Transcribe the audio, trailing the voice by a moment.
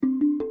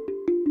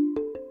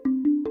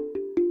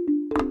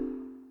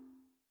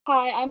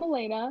Hi, I'm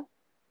Elena.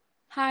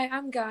 Hi,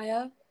 I'm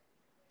Gaia.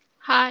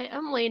 Hi,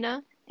 I'm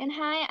Lena. And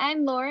hi,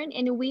 I'm Lauren,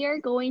 and we are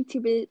going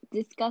to be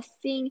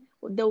discussing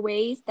the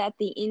ways that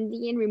the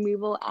Indian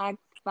Removal Act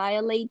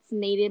violates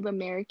Native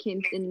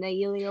Americans'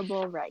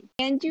 inalienable rights.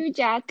 Andrew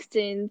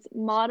Jackson's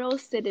model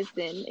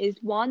citizen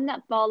is one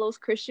that follows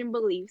Christian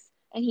beliefs,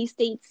 and he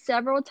states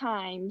several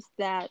times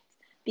that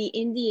the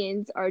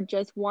Indians are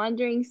just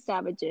wandering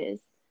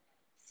savages.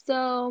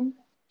 So,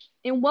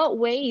 in what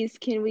ways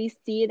can we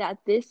see that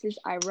this is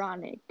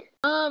ironic?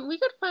 We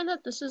could find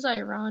that this is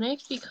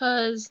ironic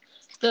because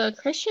the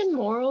Christian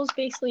morals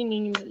basically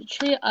mean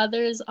treat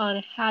others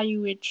on how you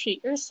would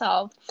treat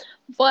yourself,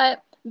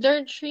 but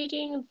they're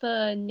treating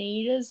the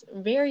natives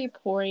very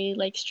poorly,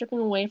 like stripping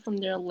away from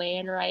their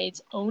land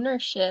rights,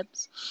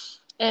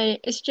 ownerships, and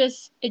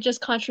it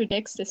just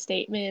contradicts the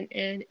statement,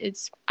 and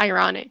it's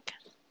ironic.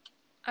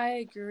 I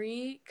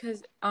agree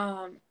because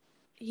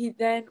he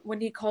then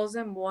when he calls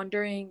them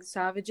wandering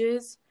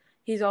savages,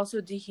 he's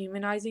also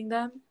dehumanizing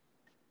them.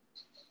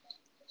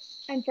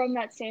 And from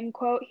that same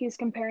quote, he's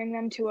comparing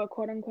them to a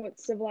quote unquote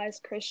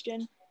civilized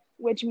Christian,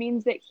 which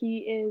means that he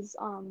is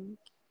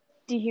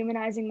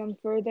dehumanizing them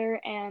further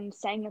and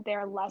saying that they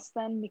are less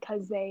than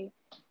because they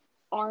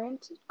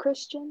aren't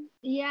Christian.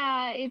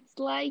 Yeah, it's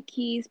like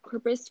he's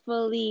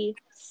purposefully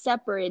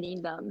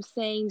separating them,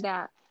 saying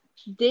that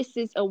this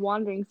is a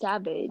wandering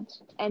savage,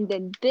 and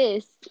then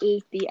this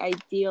is the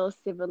ideal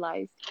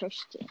civilized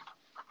Christian.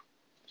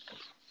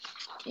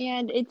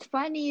 And it's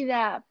funny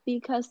that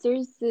because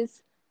there's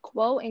this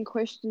quote in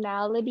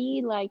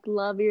Christianity, like,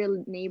 love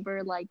your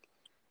neighbor like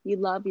you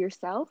love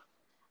yourself.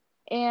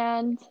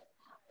 And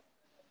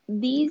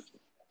these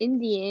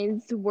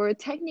Indians were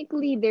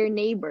technically their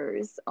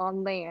neighbors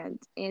on land,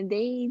 and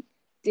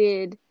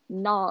did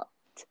not,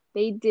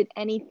 they did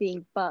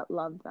anything but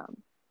love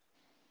them.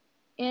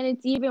 And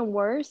it's even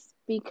worse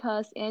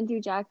because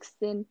Andrew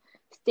Jackson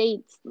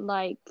states,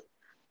 like,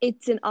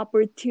 it's an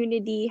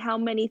opportunity. How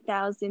many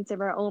thousands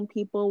of our own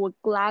people would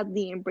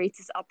gladly embrace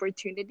this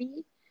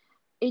opportunity?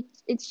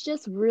 It's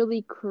just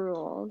really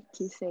cruel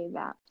to say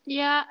that.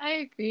 Yeah, I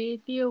agree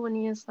with you when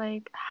he's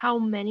like, how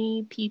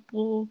many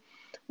people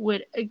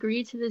would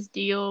agree to this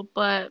deal,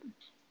 but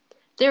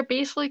they're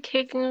basically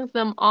kicking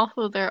them off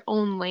of their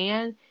own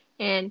land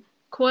and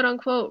quote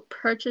unquote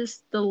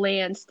purchase the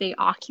lands they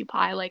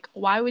occupy. Like,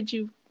 why would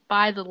you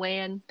buy the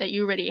land that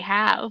you already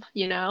have,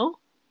 you know?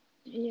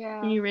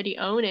 Yeah. When you already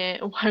own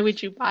it, why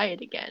would you buy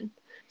it again?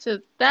 So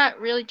that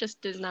really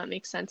just does not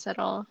make sense at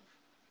all.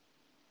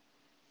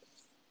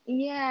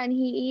 Yeah, and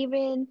he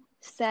even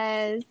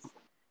says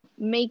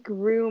make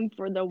room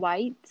for the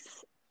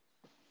whites.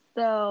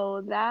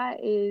 So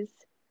that is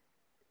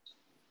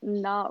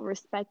not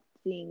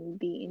respecting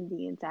the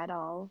Indians at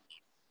all.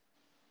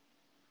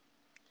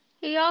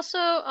 He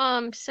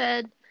also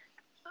said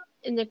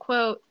in the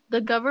quote,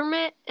 the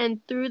government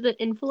and through the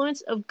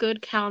influence of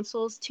good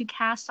counsels to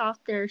cast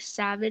off their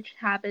savage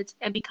habits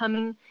and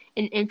becoming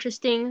an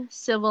interesting,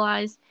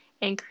 civilized,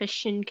 and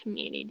Christian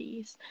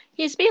communities.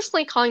 He's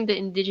basically calling the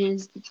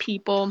indigenous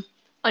people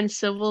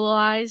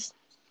uncivilized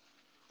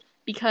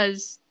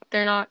because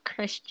they're not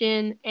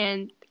Christian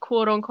and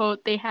quote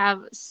unquote they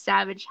have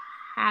savage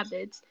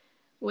habits,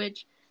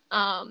 which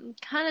kind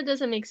of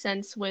doesn't make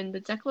sense when the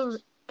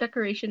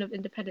Declaration of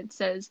Independence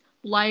says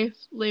life,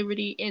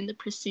 liberty, and the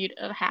pursuit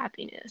of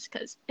happiness.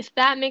 Because if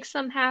that makes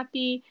them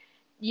happy,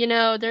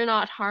 they're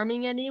not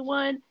harming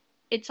anyone,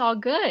 it's all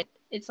good.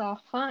 It's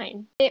all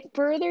fine. It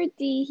further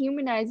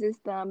dehumanizes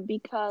them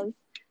because,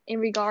 in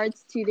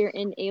regards to their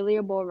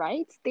inalienable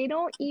rights, they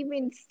don't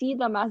even see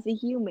them as a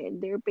human.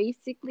 They're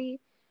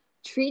basically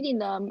treating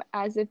them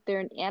as if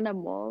they're an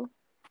animal.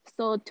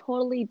 So, a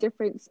totally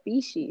different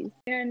species.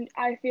 And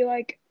I feel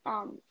like,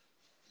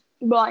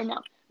 well, I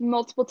know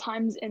multiple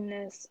times in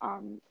this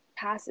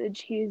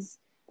passage,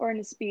 or in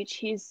his speech,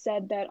 he's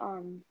said that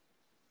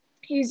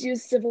he's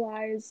used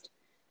civilized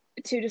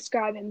to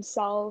describe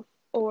himself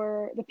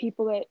or the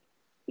people that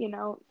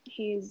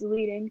he's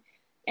leading,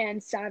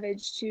 and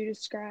savage to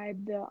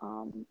describe the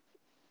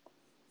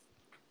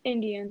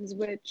Indians,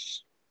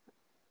 which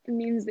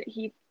means that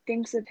he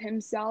thinks of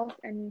himself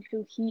and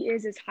who he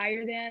is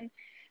higher than,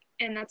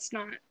 and that's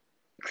not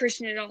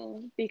Christian at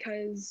all,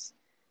 because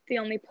the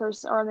only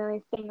person or the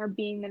only thing or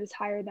being that is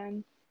higher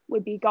than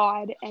would be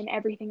God, and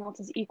everything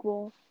else is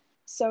equal.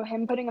 So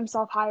him putting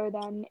himself higher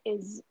than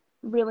is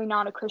really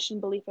not a Christian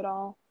belief at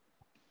all.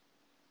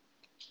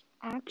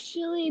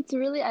 Actually, it's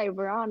really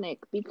ironic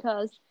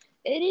because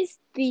it is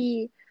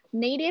the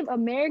Native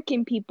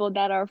American people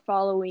that are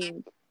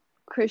following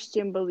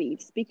Christian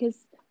beliefs because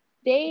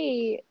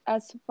they,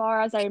 as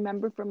far as I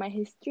remember from my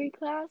history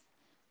class,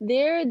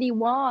 they're the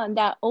one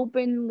that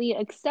openly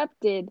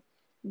accepted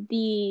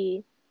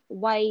the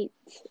white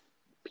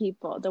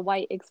people, the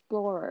white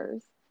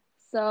explorers.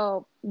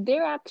 So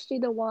they're actually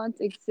the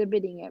ones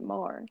exhibiting it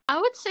more. I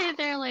would say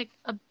they're like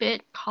a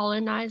bit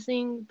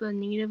colonizing the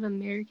Native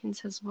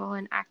Americans as well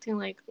and acting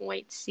like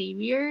white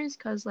saviors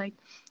because like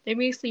they're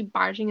basically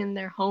barging in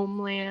their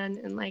homeland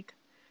and like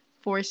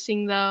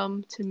forcing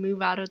them to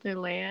move out of their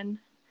land.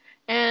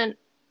 And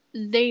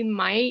they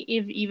might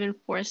even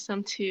force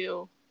them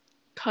to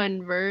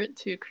convert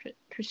to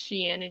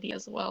Christianity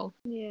as well.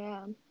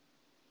 Yeah.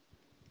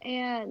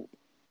 And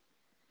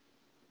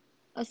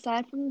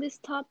aside from this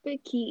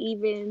topic, he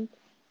even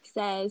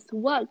says,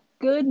 what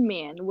good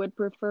man would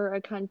prefer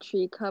a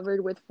country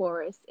covered with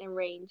forests and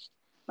ranged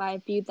by a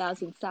few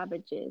thousand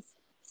savages?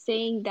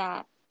 Saying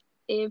that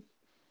if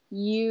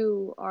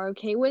you are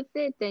okay with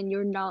it, then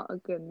you're not a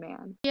good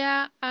man.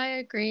 Yeah, I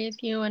agree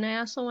with you. And I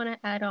also want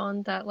to add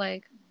on that,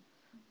 like,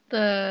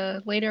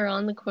 the later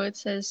on the quote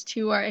says,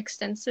 to our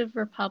extensive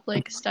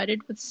republic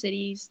studded with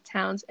cities,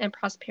 towns, and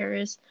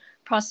prosperous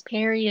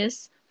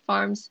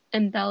farms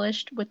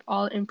embellished with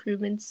all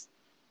improvements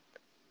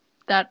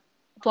that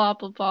blah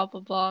blah blah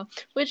blah blah,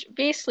 which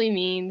basically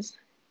means,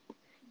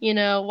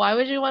 why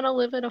would you want to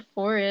live in a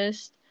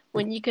forest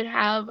when you could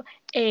have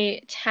a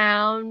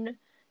town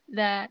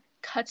that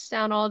cuts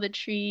down all the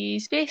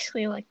trees,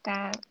 basically like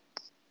that,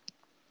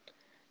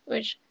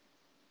 which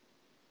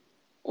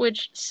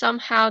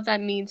somehow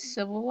that means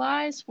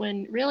civilized,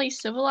 when really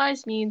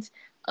civilized means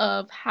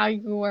of how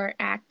you are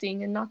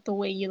acting and not the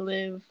way you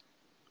live.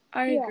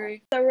 I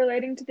agree. So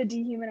relating to the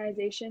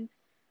dehumanization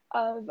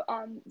of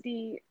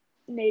the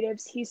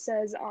natives, he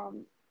says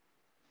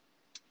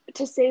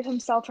to save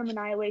himself from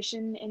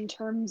annihilation in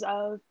terms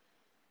of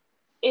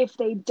if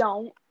they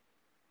don't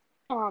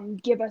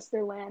give us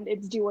their land,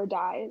 it's do or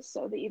die.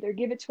 So they either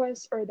give it to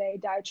us or they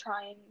die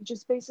trying.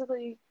 Just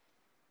basically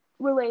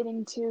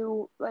relating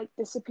to like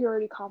the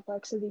superiority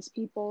complex of these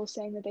people,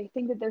 saying that they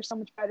think that they're so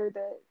much better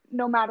that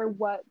no matter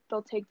what,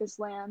 they'll take this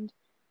land,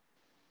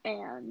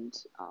 and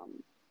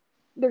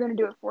they're going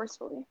to do it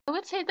forcefully. I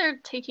would say they're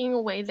taking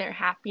away their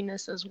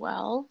happiness as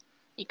well,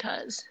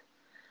 because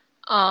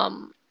I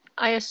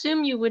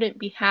assume you wouldn't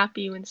be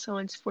happy when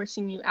someone's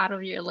forcing you out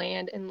of your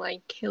land and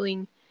like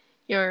killing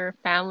your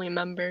family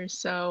members,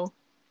 so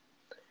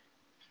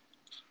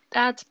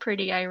that's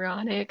pretty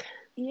ironic.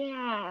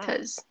 Yeah.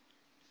 'Cause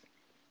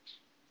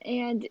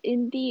And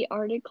in the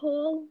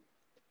article,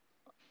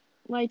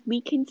 like, we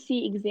can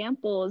see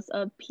examples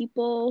of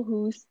people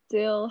who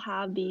still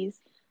have these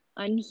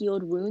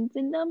unhealed wounds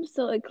in them,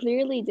 so it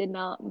clearly did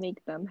not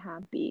make them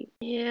happy.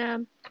 yeah,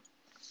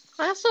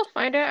 I also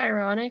find it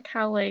ironic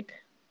how like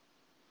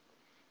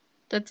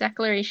the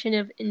Declaration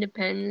of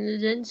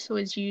Independence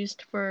was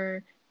used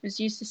to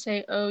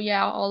say, oh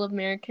yeah, all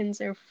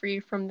Americans are free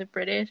from the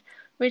British,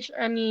 which,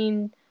 I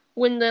mean,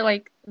 when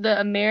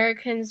the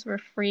Americans were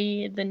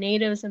free, the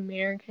Native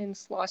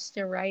Americans lost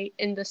their right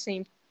in the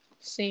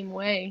same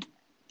way.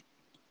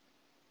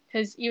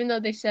 Because even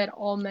though they said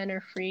all men are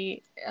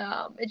free,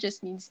 it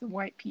just means the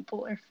white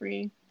people are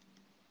free.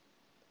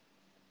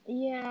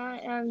 Yeah,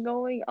 and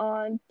going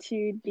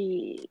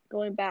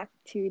back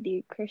to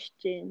the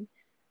Christian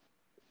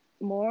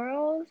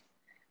morals,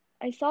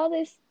 I saw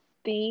this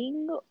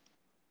thing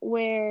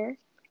where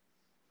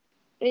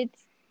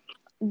it's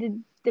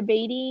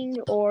debating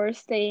or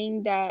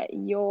saying that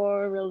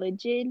your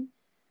religion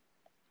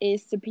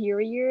is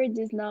superior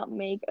does not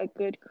make a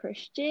good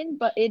Christian,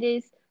 but it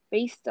is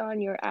based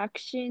on your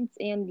actions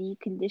and the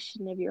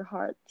condition of your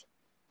heart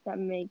that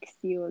makes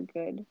you a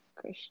good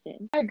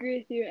Christian. I agree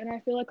with you, and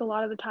I feel like a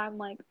lot of the time,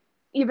 like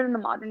even in the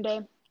modern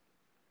day,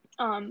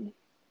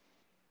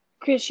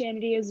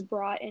 Christianity is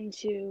brought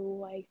into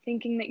like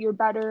thinking that you're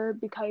better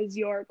because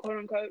you're quote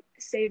unquote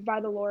saved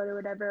by the Lord or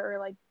whatever, or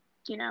like,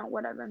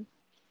 whatever.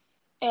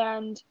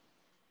 And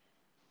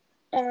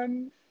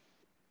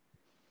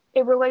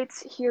it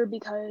relates here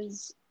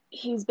because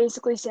he's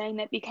basically saying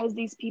that because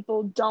these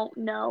people don't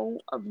know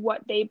of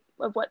what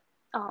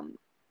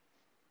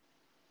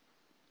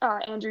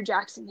Andrew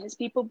Jackson, his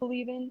people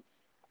believe in,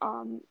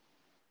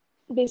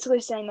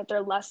 basically saying that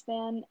they're less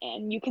than,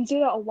 and you can see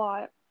that a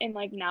lot in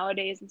like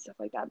nowadays and stuff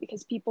like that,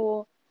 because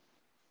people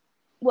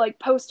like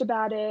post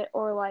about it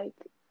or like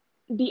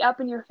be up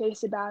in your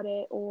face about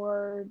it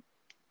or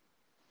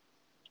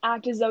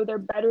act as though they're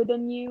better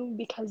than you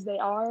because they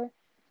are.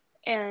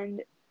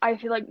 And I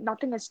feel like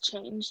nothing has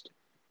changed.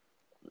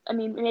 I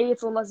mean, maybe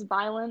it's a little less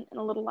violent and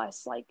a little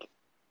less like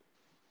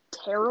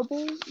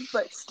terrible,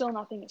 but still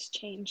nothing has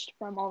changed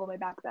from all the way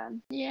back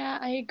then. Yeah,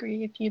 I agree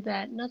with you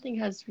that nothing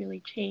has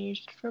really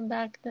changed from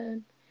back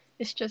then.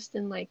 It's just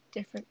in like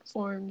different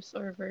forms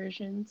or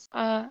versions.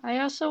 I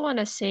also want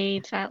to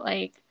say that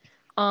like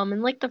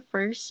in like the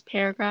first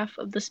paragraph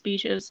of the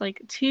speech, it was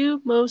like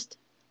two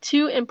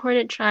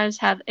important tribes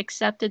have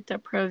accepted the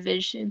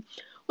provision,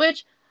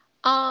 which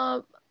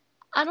I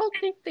don't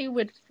think they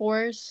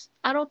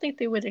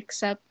would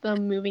accept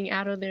them moving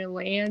out of their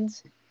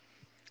lands.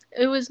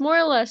 It was more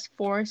or less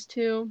forced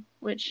to,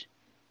 which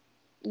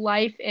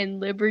life and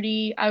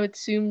liberty, I would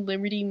assume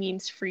liberty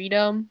means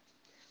freedom.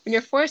 When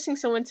you're forcing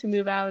someone to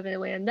move out of their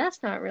land,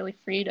 that's not really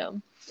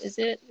freedom, is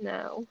it?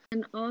 No.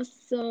 And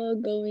also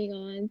going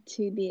on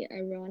to the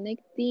ironic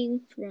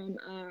thing from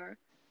our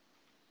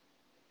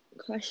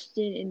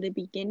question in the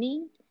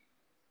beginning,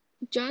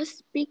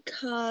 just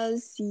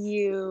because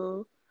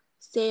you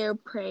say a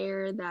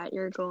prayer that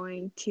you're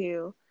going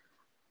to,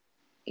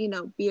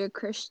 be a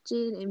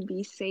Christian and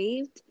be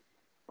saved,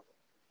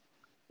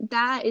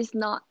 that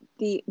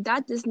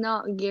does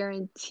not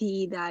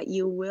guarantee that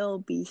you will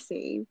be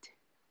saved.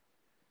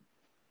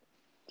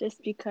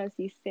 Just because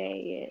you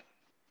say it.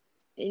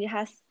 It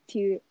has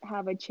to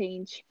have a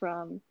change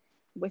from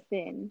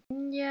within.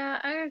 Yeah,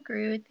 I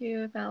agree with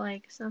you about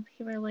like some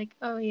people are like,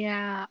 oh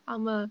yeah, I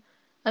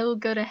will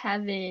go to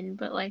heaven,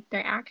 but like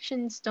their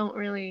actions don't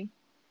really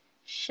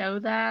show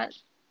that.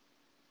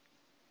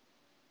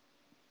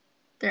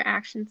 Their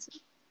actions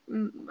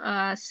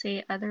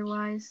say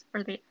otherwise,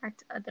 or they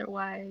act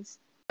otherwise.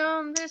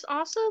 There's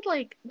also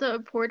like the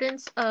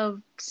importance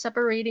of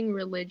separating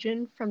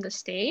religion from the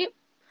state,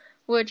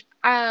 which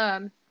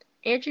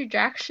Andrew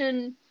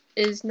Jackson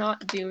is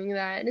not doing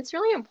that, and it's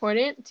really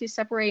important to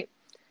separate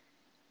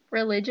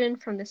religion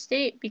from the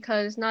state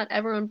because not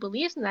everyone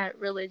believes in that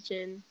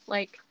religion.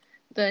 Like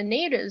the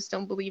natives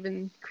don't believe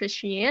in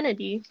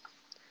Christianity,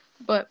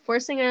 but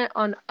forcing it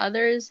on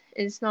others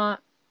is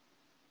not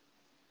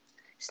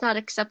it's not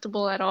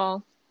acceptable at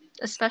all,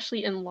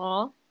 especially in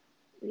law,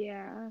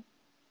 Yeah.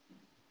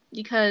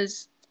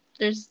 because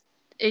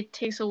it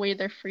takes away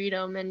their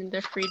freedom and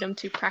their freedom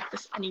to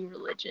practice any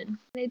religion.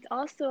 And it's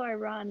also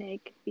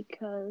ironic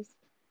because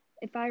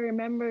if I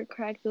remember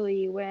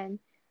correctly, when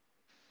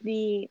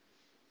the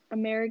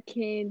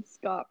Americans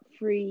got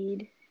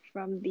freed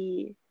from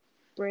the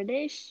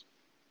British,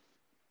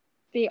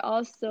 they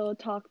also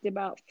talked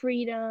about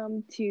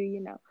freedom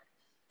to,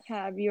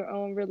 have your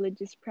own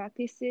religious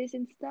practices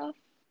and stuff.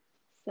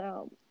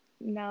 So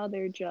now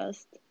they're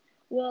just,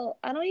 well,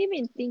 I don't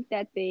even think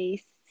that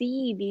they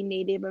see the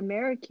Native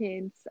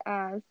Americans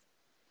as,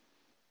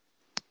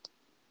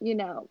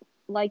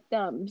 like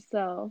them.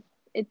 So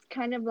it's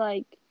kind of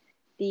like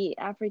the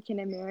African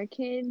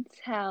Americans,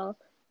 how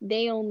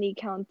they only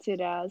counted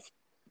as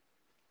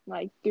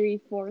like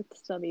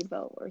 3/4 of a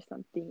vote or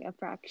something, a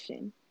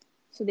fraction.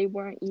 So they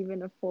weren't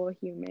even a full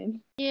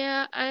human.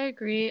 Yeah, I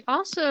agree.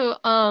 Also,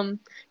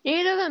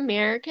 Native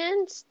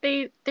Americans,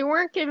 they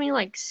weren't given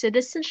like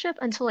citizenship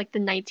until like the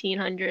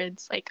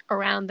 1900s, like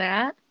around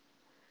that.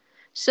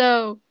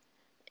 So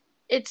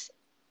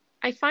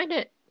I find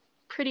it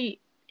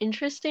pretty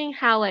interesting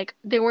how like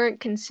they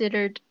weren't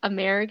considered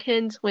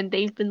Americans when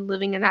they've been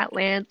living in that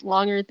land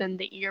longer than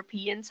the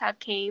Europeans have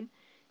came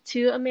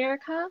to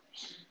America.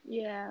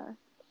 Yeah.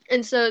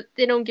 And so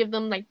they don't give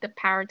them like the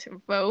power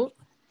to vote.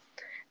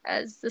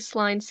 As this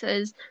line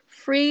says,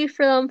 free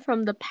from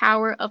the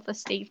power of the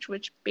state,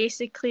 which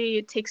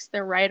basically takes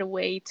their right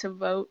away to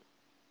vote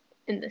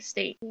in the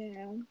state.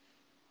 Yeah.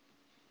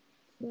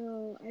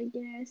 So I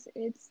guess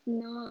it's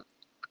not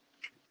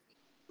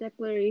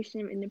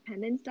Declaration of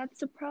Independence that's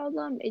the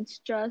problem. It's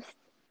just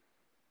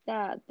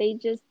that they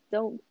just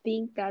don't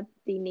think that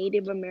the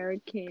Native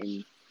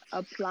Americans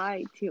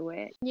apply to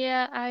it.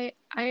 Yeah, I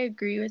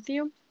agree with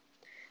you.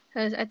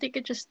 Because I think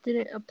it just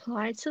didn't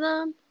apply to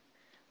them,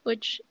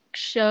 which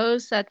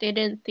shows that they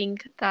didn't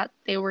think that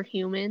they were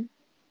human,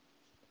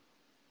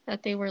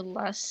 that they were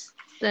less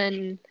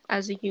than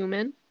as a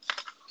human.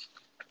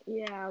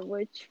 Yeah,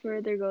 which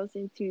further goes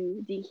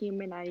into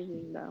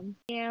dehumanizing them.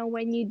 And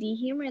when you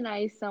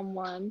dehumanize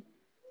someone,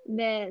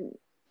 then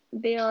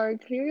they are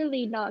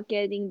clearly not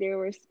getting their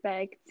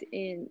respect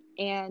and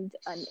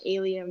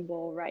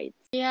unalienable rights.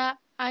 Yeah,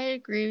 I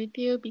agree with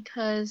you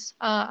because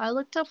I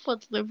looked up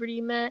what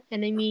liberty meant,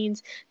 and it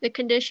means the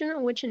condition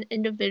in which an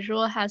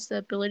individual has the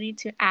ability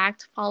to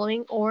act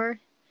following or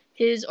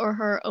his or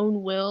her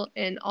own will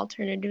and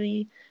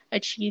alternatively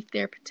achieve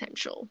their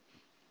potential.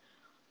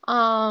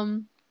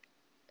 Um,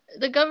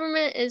 the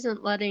government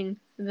isn't letting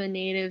the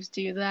natives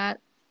do that.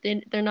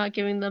 They're not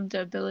giving them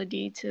the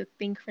ability to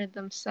think for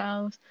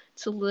themselves,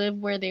 to live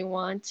where they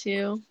want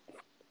to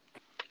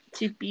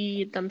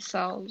be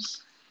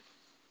themselves.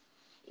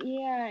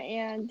 Yeah,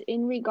 and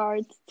in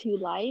regards to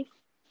life,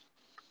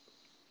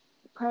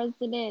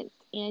 President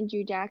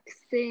Andrew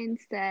Jackson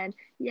said,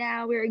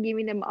 yeah, we're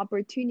giving them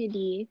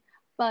opportunity,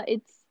 but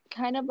it's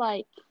kind of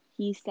like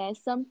he says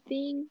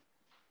something,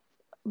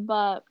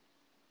 but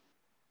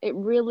it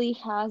really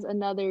has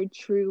another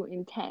true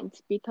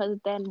intent, because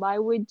then why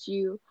would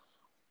you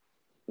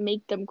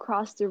make them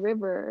cross the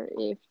river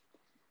if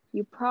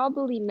you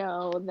probably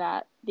know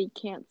that they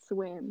can't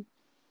swim?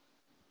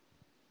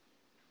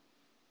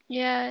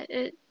 Yeah,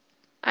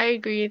 I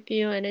agree with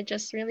you, and it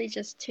just really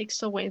just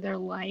takes away their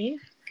life,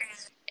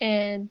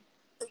 and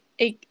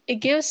it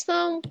gives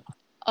them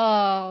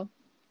a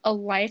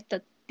life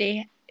that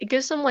it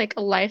gives them like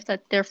a life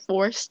that they're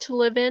forced to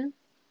live in.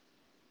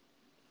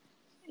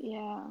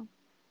 Yeah.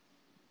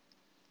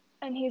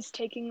 And he's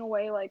taking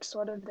away like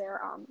sort of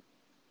their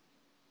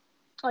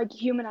like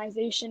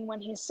humanization when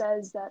he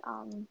says that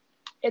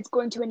it's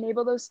going to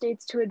enable those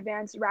states to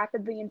advance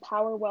rapidly in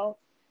power, wealth,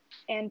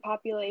 and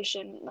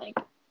population. Like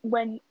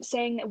when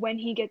saying that when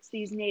he gets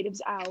these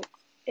natives out,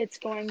 it's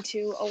going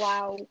to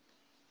allow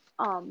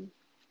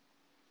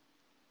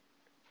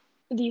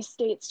these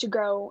states to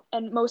grow,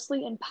 and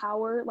mostly in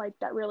power. Like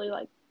that really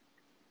like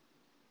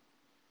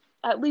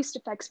at least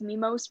affects me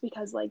most,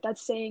 because like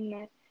that's saying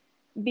that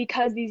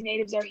because these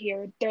natives are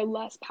here, they're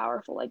less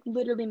powerful, like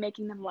literally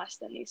making them less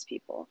than these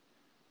people.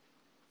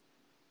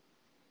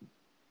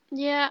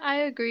 Yeah, I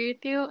agree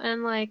with you.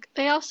 And like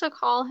they also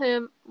call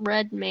him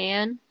Red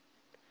Man.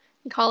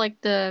 They call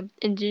like the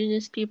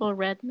indigenous people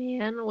Red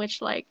Man,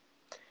 which like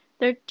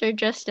they're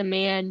just a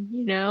man,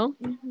 you know?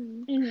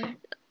 Mm-hmm. Mhm.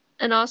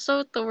 And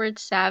also the word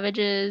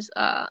savages,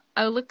 I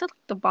looked at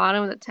the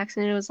bottom of the text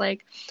and it was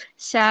like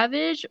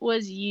savage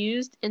was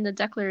used in the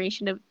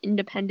Declaration of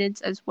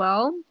Independence as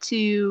well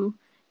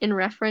in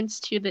reference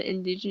to the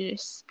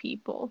indigenous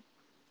people,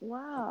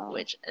 Wow.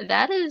 which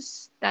that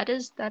is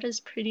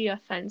pretty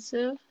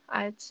offensive,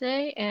 I'd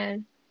say,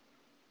 and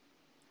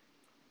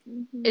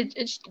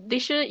Mm-hmm. they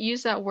shouldn't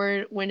use that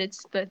word when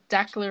it's the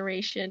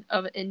Declaration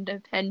of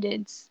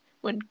Independence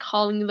when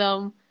calling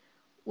them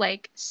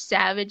like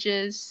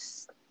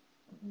savages.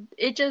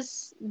 It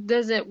just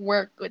doesn't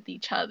work with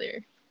each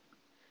other.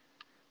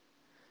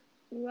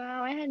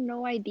 Wow, I had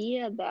no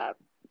idea that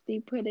they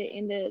put it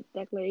in the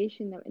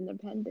Declaration of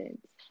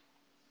Independence.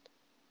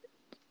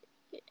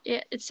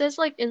 It says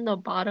like in the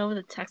bottom of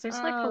the text,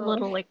 there's like a Oh,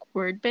 little like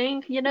word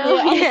bank, you know?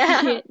 yeah, I see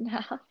Yeah. it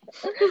now.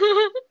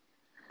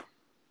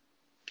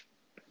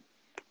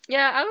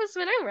 Yeah,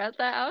 when I read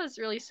that, I was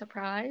really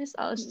surprised.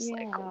 I was just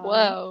like, Yeah,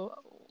 whoa,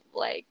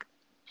 like,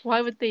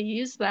 why would they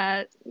use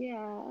that?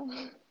 yeah.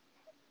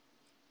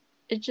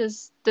 It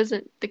just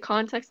the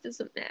context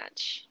doesn't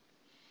match.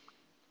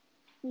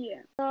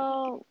 Yeah.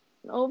 So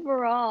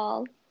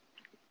overall,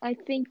 I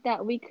think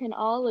that we can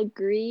all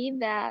agree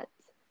that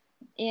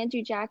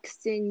Andrew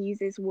Jackson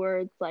uses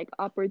words like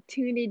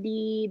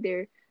opportunity,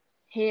 they're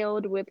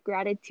hailed with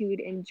gratitude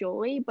and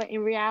joy, but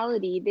in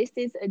reality, this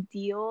is a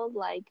deal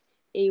like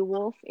a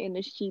wolf in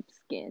a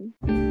sheepskin.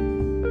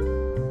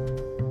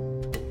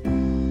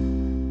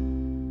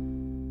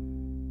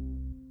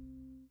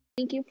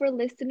 Thank you for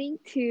listening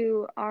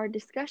to our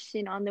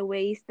discussion on the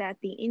ways that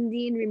the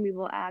Indian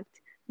Removal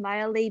Act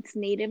violates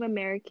Native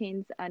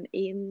Americans'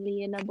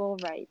 unalienable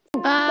rights.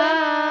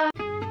 Bye.